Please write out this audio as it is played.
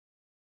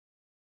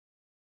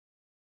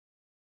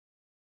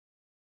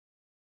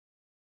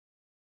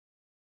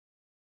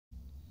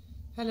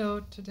Hello,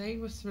 today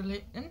was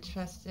really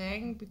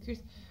interesting because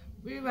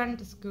we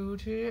rent a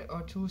scooter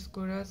or two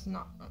scooters,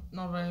 not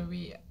really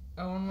we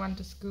own one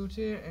a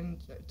scooter and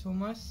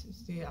Thomas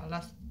is the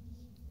last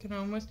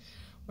Thomas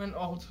went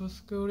also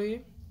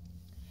scooter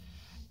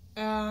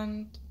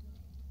and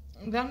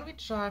then we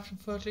drive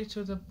firstly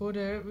to the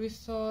border we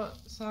saw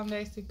some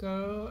days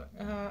ago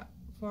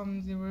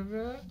from the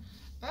river.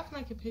 I've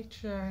made a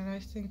picture and I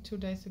think 2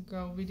 days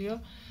ago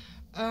video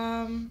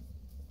um,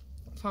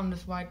 from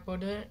this white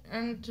border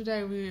and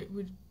today we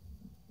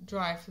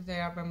drive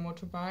there by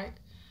motorbike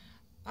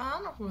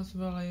and it was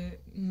really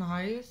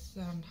nice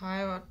and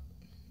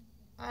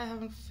I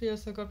haven't feel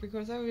so good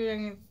because I'm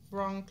wearing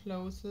wrong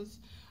clothes,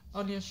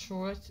 only a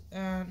short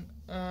and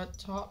a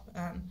top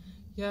and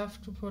you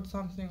have to put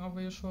something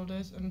over your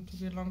shoulders and to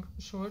be long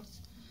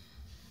shorts.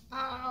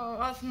 It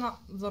was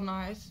not so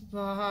nice,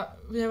 but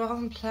we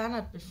wasn't planned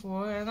it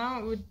before and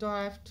now we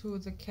drive to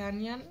the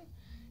canyon.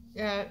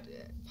 Yeah,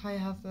 Pai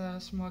has a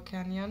small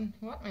canyon.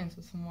 What means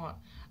it's small?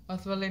 It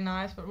was really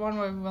nice, but one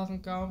way we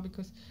wasn't going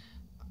because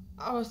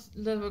I was a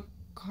little bit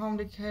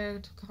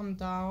complicated to come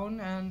down,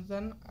 and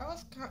then I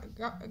was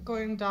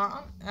going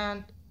down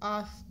and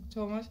asked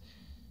Thomas,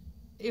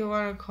 "You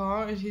want to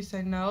call?" And he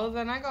said no.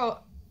 Then I go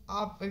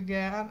up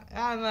again,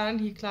 and then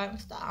he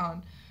climbs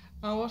down.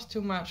 It was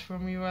too much for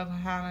me with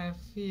hand and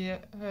feet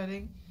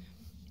hurting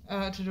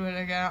to do it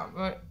again,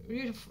 but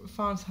we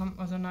found some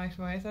other nice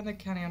ways, and the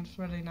canyon's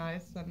really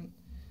nice. And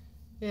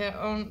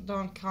yeah,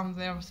 don't come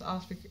there with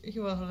us because he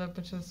was a little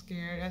bit too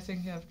scared. I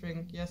think he had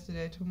drank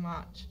yesterday too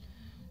much.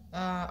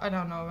 I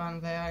don't know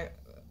when they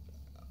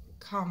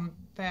come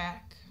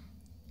back.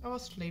 I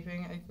was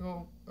sleeping. I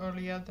go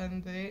earlier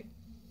than they.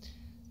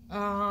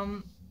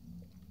 Um,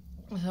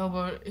 so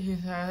but he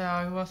said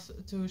I was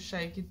too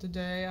shaky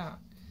today.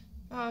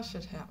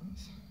 Shit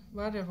happens.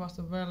 But it was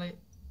a really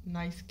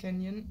nice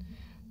canyon.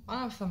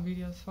 I have some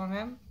videos from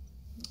him.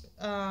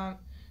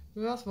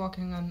 We was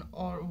walking on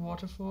our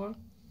waterfall.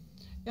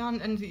 Yeah,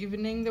 and in the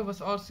evening there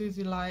was also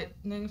the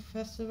lightning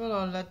festival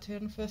or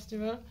Latin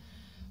festival.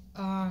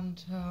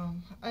 And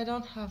I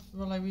don't have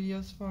really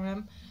videos from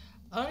him,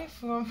 only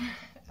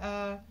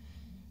uh,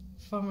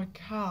 from a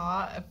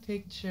car, a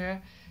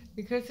picture,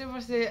 because there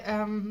was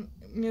a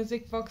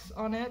music box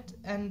on it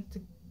and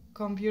the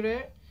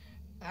computer,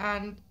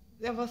 and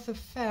there was a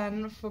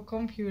fan for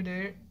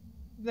computer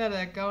that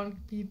I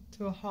can't be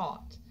too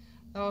hot.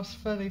 That was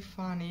really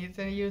funny.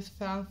 They use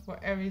fans for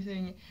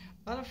everything,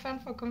 but a fan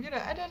for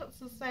computer. I did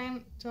the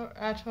same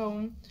at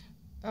home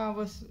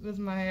with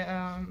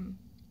my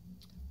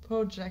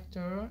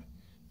projector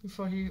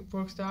before he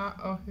broke down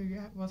or he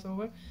was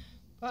over.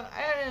 But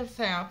I didn't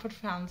say I put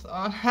fans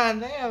on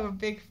and they have a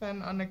big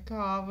fan on the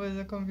car with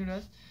the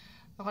computers.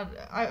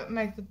 I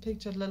make the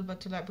picture a little bit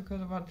too light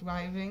because about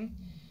driving.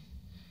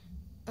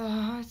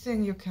 I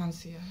think you can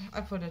see it. I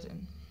put it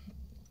in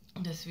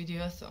this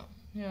video, so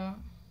yeah.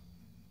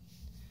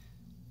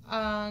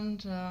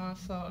 And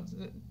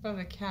but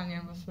the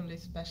canyon was really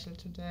special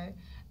today.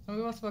 And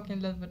we was walking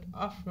a little bit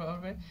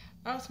off-road. Right?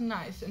 That was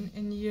nice.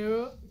 In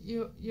Europe,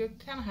 you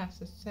can have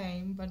the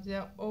same, but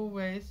they're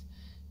always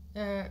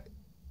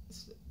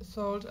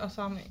sold or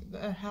something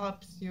that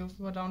helps you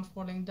without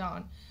falling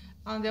down.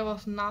 And there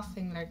was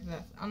nothing like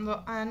this. And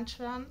the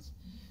entrance,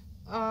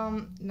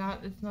 no,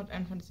 it's not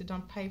entrance. You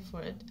don't pay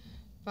for it.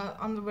 But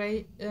on the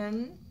way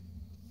in,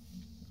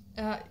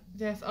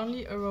 there's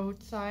only a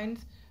road sign.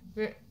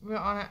 We're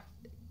on a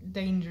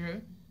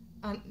danger.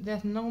 And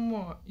there's no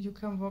more. You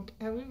can walk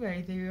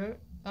everywhere there,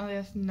 and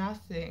there's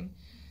nothing,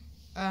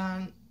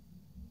 and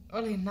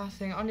only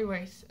nothing, only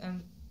ways,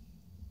 and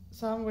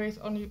some ways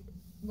only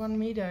 1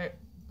 meter,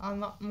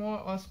 and not more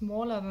or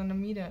smaller than a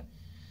meter,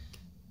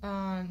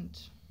 and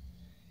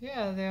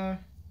yeah, there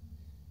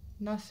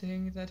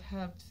nothing that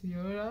helps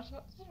you.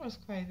 That was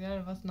quite there.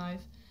 It was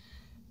nice,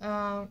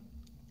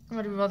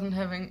 but we wasn't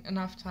having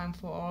enough time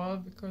for all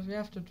because we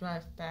have to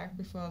drive back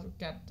before it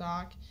get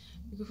dark.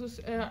 Because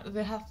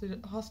they have the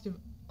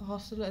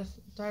hostel is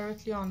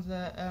directly on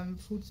the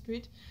food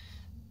street,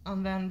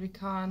 and then we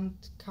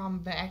can't come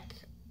back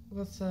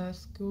with the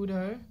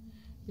scooter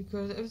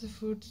because if the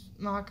food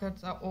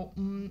markets are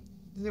open,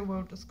 the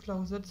road is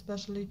closed.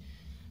 Especially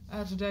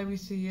today we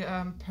see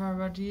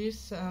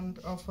Paradise and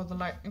or for the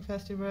lightning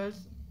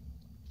festivals,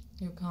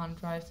 you can't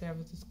drive there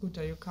with the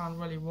scooter. You can't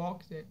really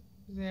walk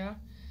there.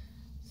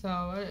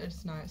 So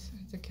it's nice.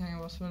 The canyon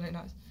was really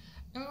nice.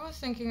 And we were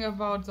thinking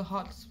about the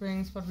hot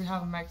springs, but we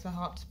haven't made the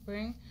hot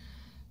spring.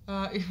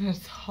 Even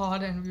it's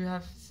hot and we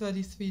have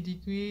 33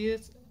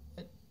 degrees.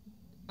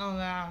 And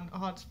then a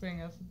hot spring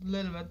is a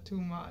little bit too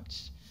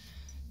much.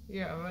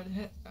 Yeah, but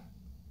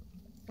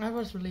it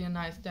was really a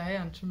nice day,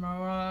 and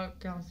tomorrow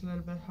gets a little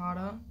bit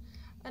harder.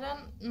 I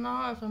don't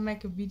know if I'll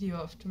make a video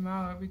of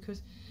tomorrow,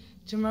 because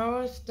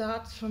tomorrow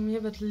starts for me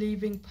with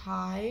leaving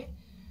Pai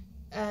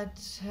at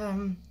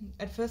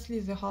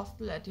firstly the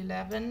hostel at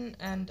 11,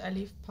 and I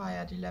leave Pai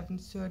at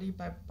 11:30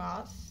 by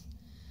bus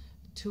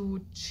to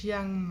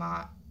Chiang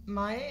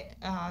Mai,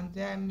 and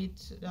there I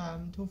meet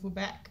Tofu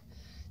back.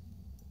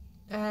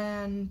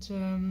 And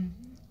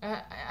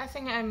I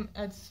think I'm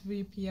at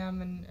 3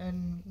 p.m.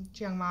 in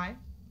Chiang Mai,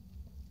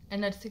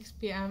 and at 6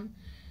 p.m.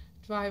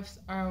 drives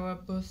our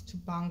bus to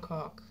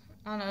Bangkok,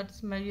 and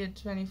it's maybe a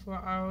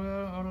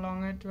 24-hour or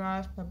longer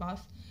drive by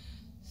bus.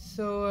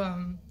 So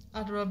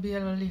it will be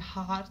a really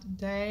hard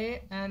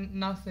day and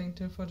nothing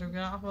to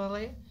photograph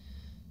really.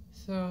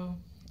 So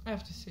I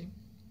have to see.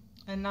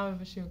 And now I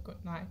wish you a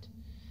good night.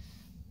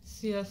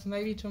 See us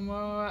maybe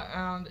tomorrow,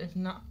 and if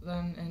not,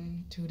 then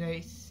in 2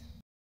 days.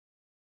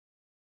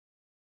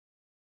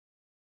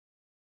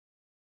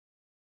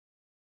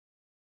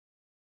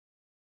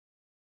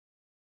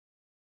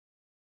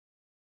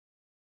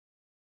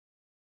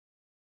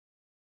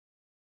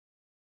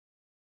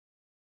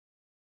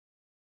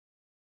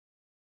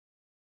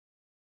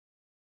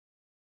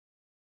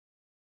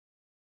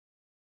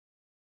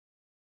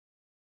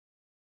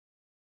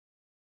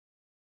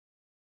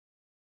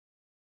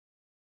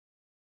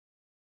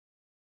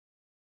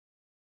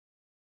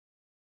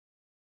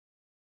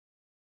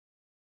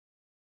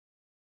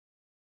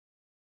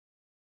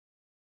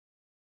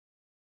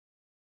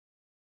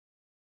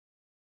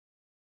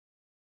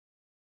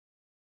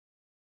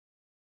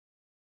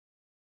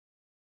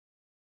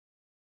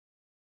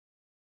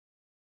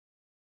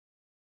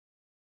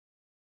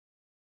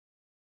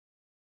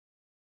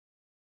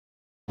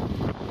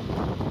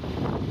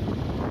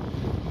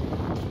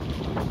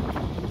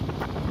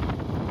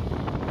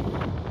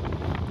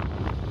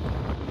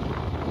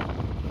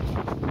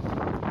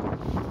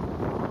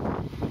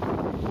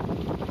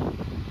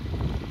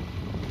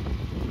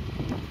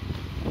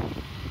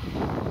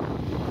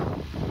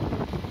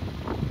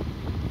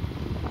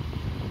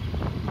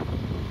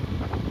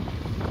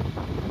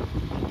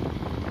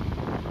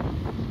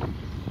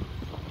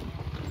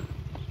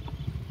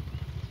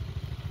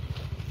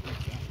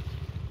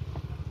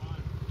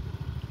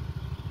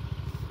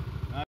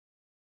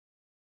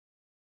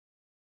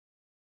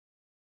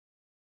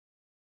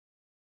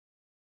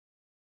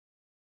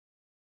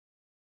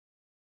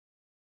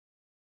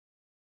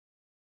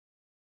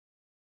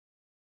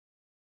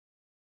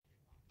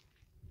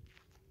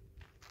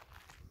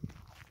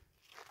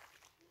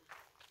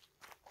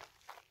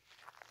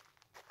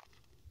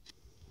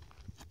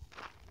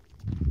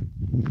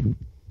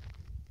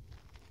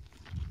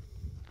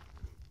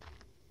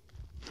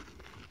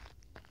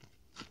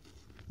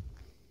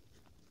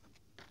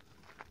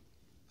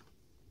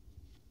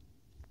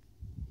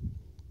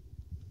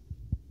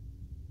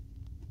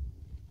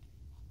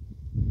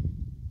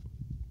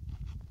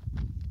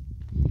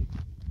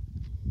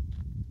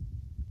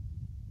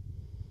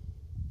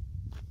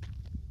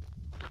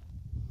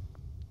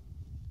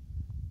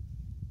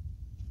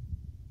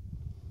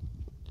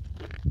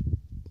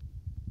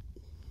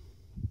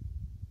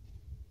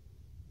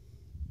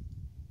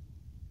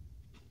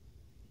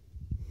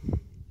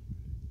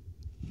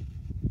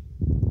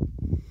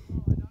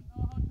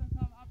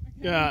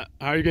 Yeah,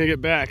 how are you gonna get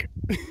back?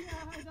 Yeah,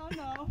 I don't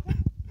know.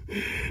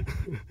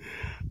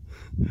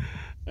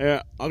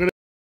 Yeah, I'm gonna.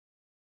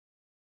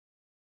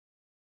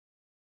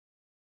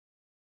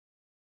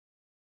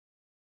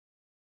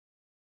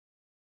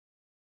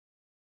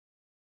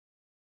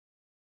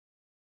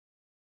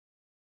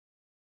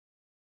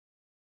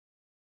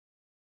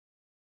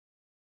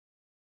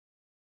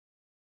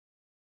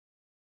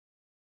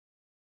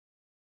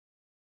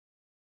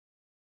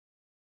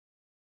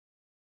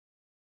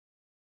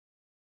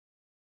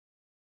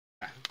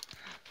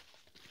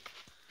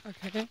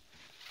 Okay.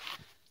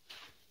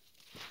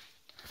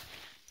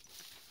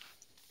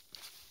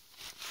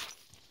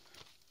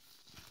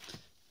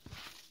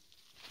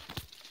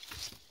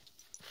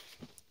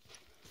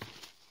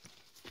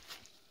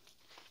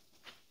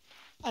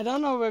 I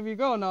don't know where we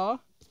go now.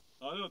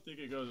 I don't think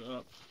it goes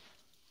up.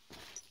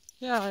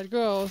 Yeah, it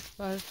goes,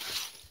 but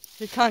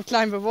we can't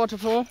climb the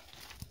waterfall.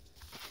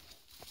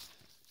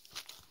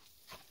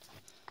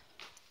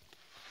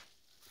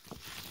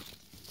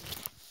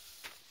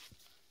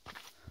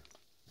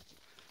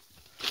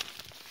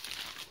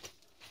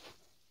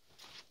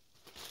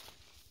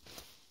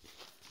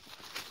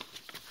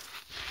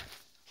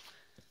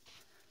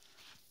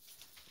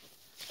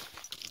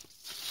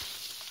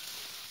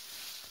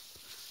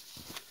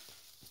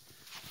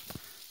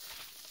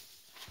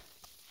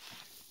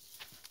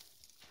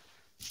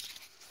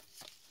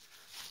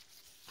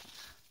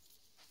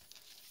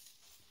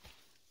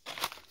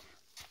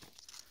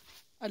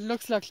 It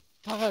looks like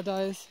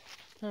paradise.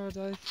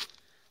 Paradise.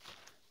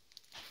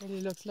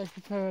 Really looks like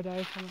the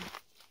paradise from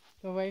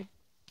the way.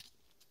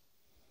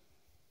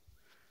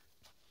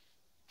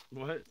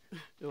 What?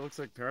 It looks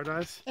like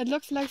paradise? It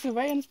looks like the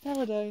way in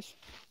paradise.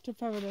 To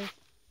paradise.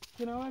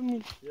 You know what I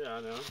mean? Yeah,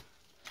 I know.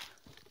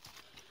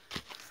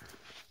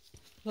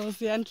 That was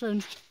the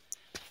entrance.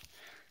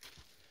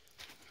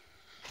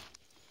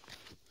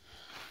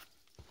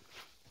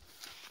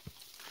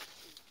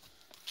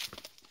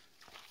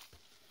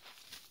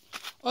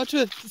 Or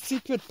to a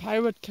secret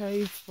pirate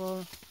cave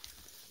for...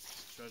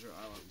 Treasure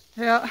Island.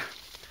 Yeah.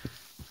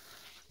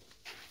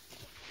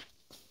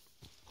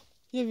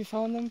 Here we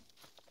found them.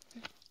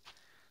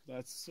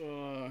 That's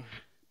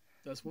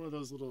one of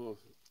those little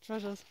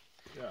Treasures.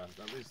 Yeah,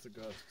 that leads to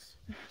ghosts.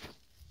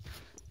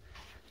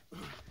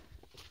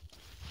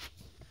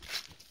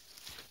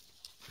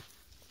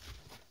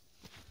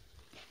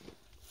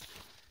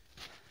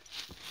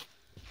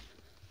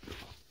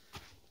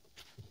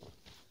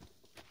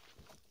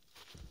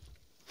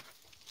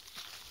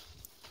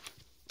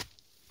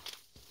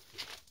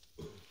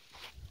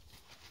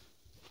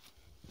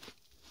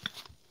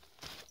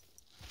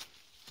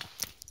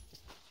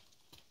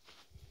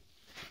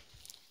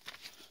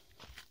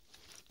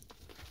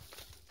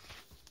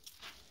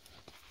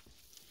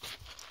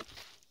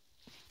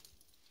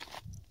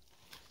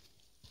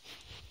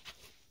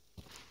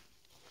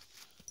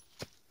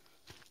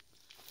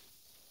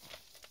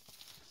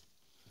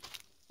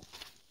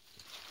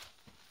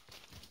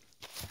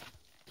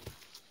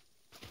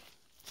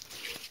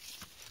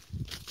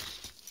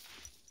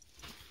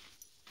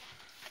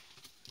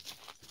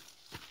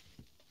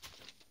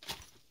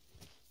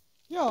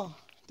 Yeah,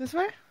 this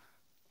way?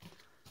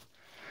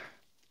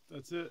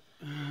 That's it.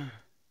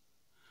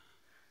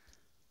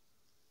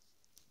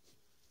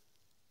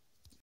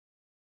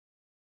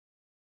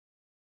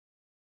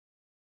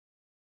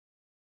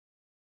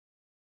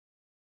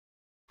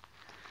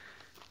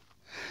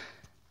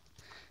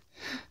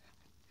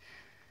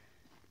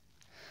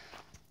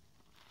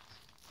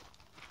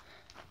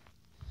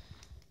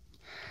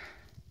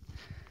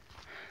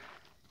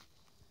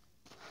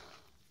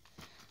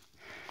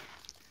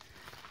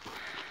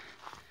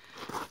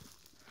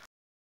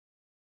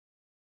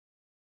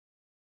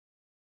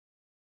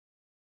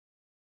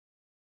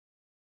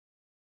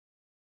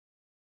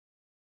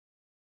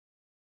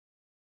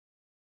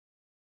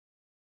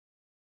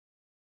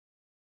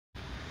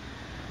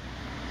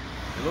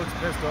 He looks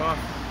pissed off.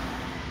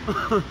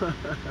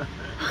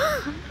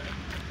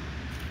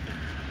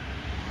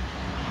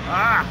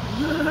 Ah!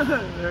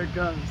 There it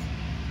comes.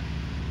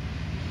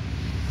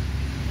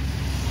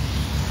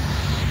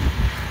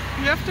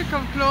 You have to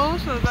come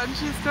closer, then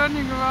she's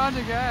turning around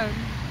again.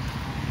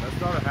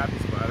 That's not a happy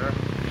spider.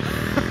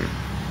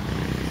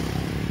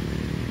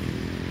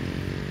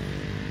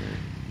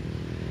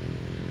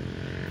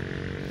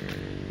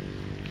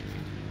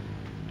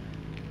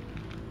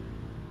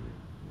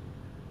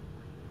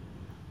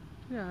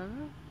 Yeah.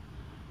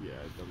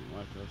 Yeah, it doesn't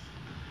like us.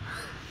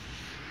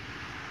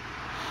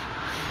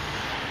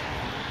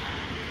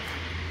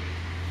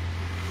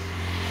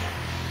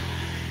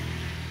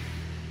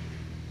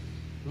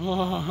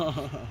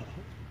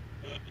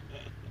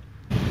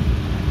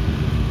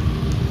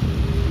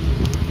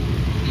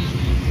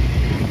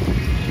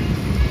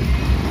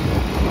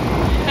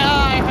 Yeah,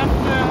 I have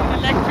the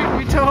electric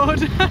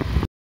method.